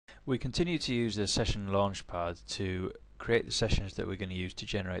We continue to use the session launchpad to create the sessions that we're going to use to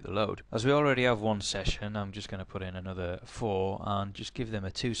generate the load. As we already have one session, I'm just going to put in another 4 and just give them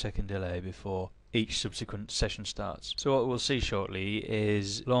a 2-second delay before each subsequent session starts. So what we'll see shortly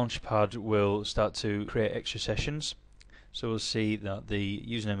is Launchpad will start to create extra sessions. So we'll see that the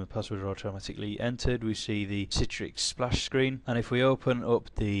username and password are automatically entered. We see the Citrix splash screen, and if we open up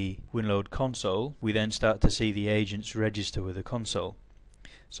the WinLoad console, we then start to see the agents register with the console.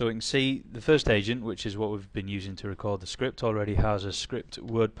 So we can see the first agent, which is what we've been using to record the script, already has a script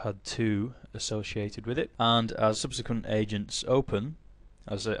Part2 associated with it, and as subsequent agents open,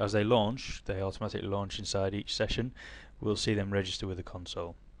 as they launch, they automatically launch inside each session. We'll see them register with the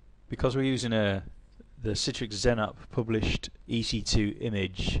console. Because we're using the Citrix Zen app published EC2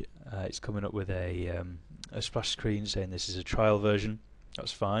 image, it's coming up with a splash screen saying this is a trial version.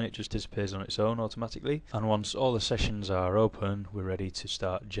 That's fine, it just disappears on its own automatically, and once all the sessions are open, we're ready to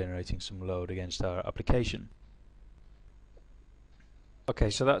start generating some load against our application. Okay,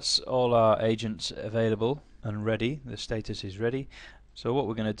 so that's all our agents available and ready. The status is ready. So what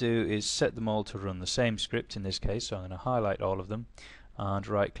we're going to do is set them all to run the same script in this case. So I'm going to highlight all of them and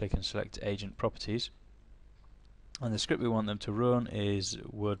right click and select agent properties, and the script we want them to run is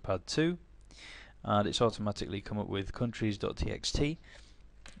Part2, and it's automatically come up with countries.txt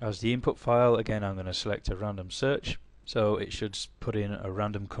as the input file. Again, I'm going to select a random search, so it should put in a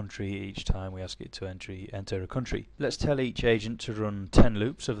random country each time we ask it to enter a country. Let's tell each agent to run 10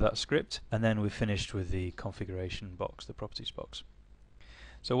 loops of that script, and then we're finished with the configuration box, the properties box.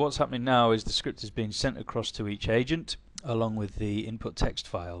 So what's happening now is the script is being sent across to each agent along with the input text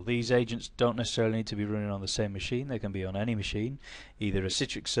file. These agents don't necessarily need to be running on the same machine. They can be on any machine, either a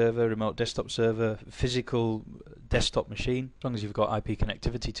Citrix server, remote desktop server, physical desktop machine. As long as you've got IP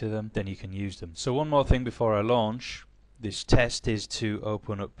connectivity to them, then you can use them. So one more thing before I launch this test is to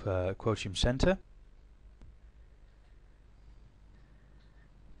open up Quotium Center.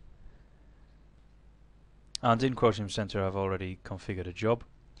 And in Quotium Center I've already configured a job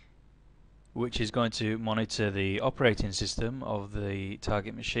which is going to monitor the operating system of the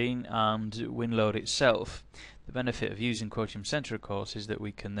target machine and WinLoad itself. The benefit of using Quotium Center, of course, is that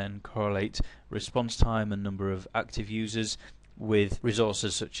we can then correlate response time and number of active users with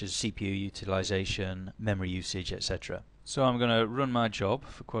resources such as CPU utilization, memory usage, etc. So I'm going to run my job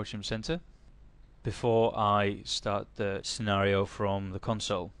for Quotium Center before I start the scenario from the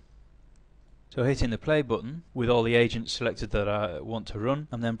console. So hitting the play button with all the agents selected that I want to run,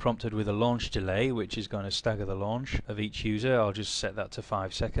 I'm then prompted with a launch delay which is going to stagger the launch of each user. I'll just set that to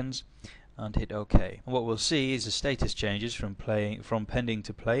 5 seconds and hit OK. And what we'll see is the status changes from pending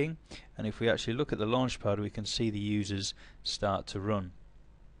to playing, and if we actually look at the launchpad we can see the users start to run.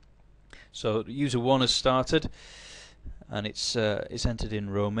 So user 1 has started and it's entered in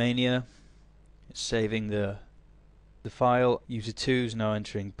Romania. It's saving the file. User 2 is now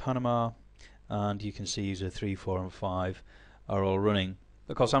entering Panama, and you can see user 3, 4 and 5 are all running.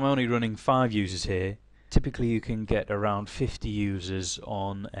 Because I'm only running 5 users here, typically you can get around 50 users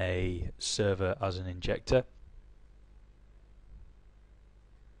on a server as an injector.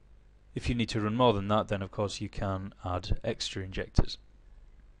 If you need to run more than that, then of course you can add extra injectors.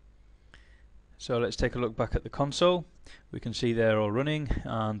 So let's take a look back at the console. We can see they're all running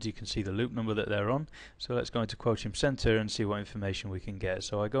and you can see the loop number that they're on. So let's go into Quotium Center and see what information we can get.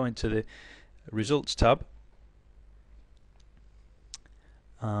 So I go into the Results tab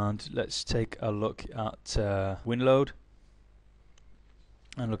and let's take a look at WinLoad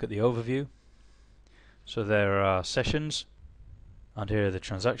and look at the overview. So there are sessions and here are the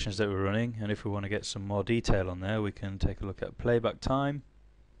transactions that we're running, and if we want to get some more detail on there we can take a look at playback time,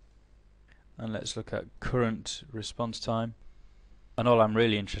 and let's look at current response time. And all I'm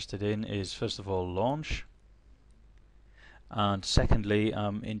really interested in is first of all launch, and secondly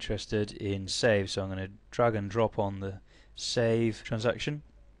I'm interested in save, so I'm going to drag and drop on the save transaction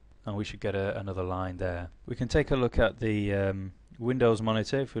and we should get another line there. We can take a look at the Windows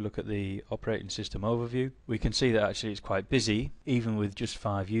monitor. If we look at the operating system overview, we can see that actually it's quite busy even with just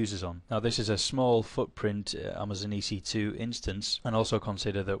 5 users on. Now this is a small footprint Amazon EC2 instance, and also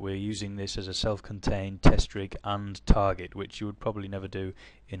consider that we're using this as a self-contained test rig and target, which you would probably never do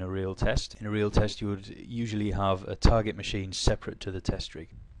in a real test. In a real test you would usually have a target machine separate to the test rig.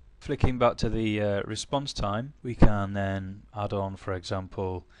 Flicking back to the response time, we can then add on, for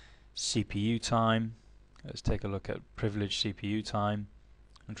example, CPU time. Let's take a look at privileged CPU time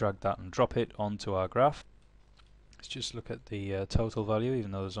and drag that and drop it onto our graph. Let's just look at the total value,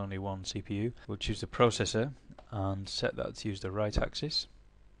 even though there's only one CPU. We'll choose the processor and set that to use the right axis.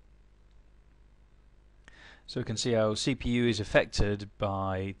 So we can see how CPU is affected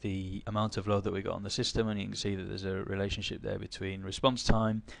by the amount of load that we got on the system, and you can see that there's a relationship there between response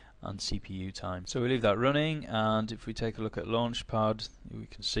time and CPU time. So we leave that running, and if we take a look at Launchpad, we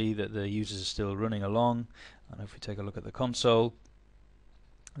can see that the users are still running along, and if we take a look at the console,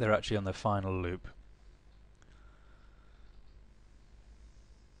 they're actually on their final loop.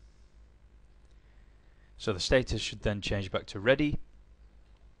 So the status should then change back to ready,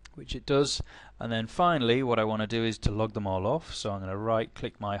 which it does, and then finally what I want to do is to log them all off. So I'm going to right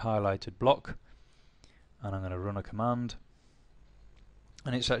click my highlighted block and I'm going to run a command,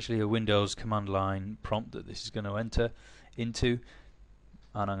 and it's actually a Windows command line prompt that this is going to enter into,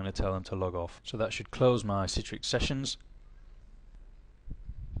 and I'm going to tell them to log off. So that should close my Citrix sessions,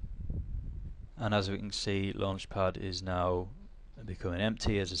 and as we can see, Launchpad is now becoming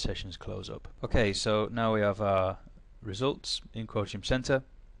empty as the sessions close up. Okay, so now we have our results in Quotium Center.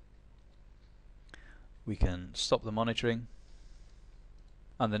 We can stop the monitoring,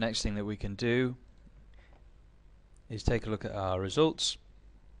 and the next thing that we can do is take a look at our results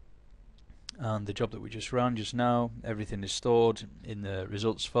and the job that we just ran just now. Everything is stored in the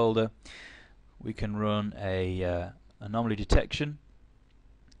results folder. We can run a anomaly detection.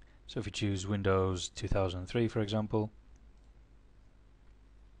 So if we choose Windows 2003 for example,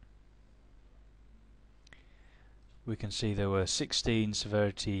 we can see there were 16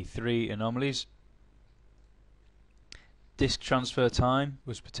 severity 3 anomalies. Disk transfer time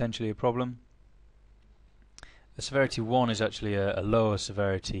was potentially a problem. The severity 1 is actually a lower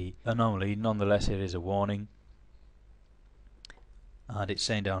severity anomaly, nonetheless it is a warning. And it's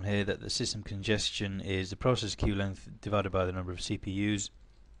saying down here that the system congestion is the process queue length divided by the number of CPUs,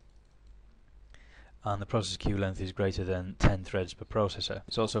 and the process queue length is greater than 10 threads per processor.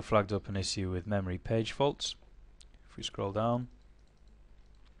 It's also flagged up an issue with memory page faults. If we scroll down,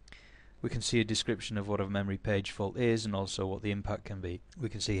 we can see a description of what a memory page fault is and also what the impact can be. We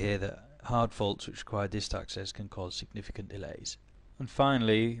can see here that hard faults which require disk access can cause significant delays. And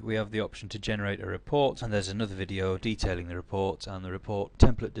finally, we have the option to generate a report, and there's another video detailing the report and the report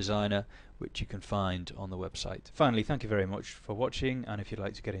template designer, which you can find on the website. Finally, thank you very much for watching, and if you'd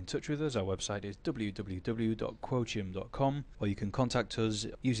like to get in touch with us, our website is www.quotium.com, or you can contact us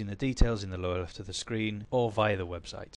using the details in the lower left of the screen or via the website.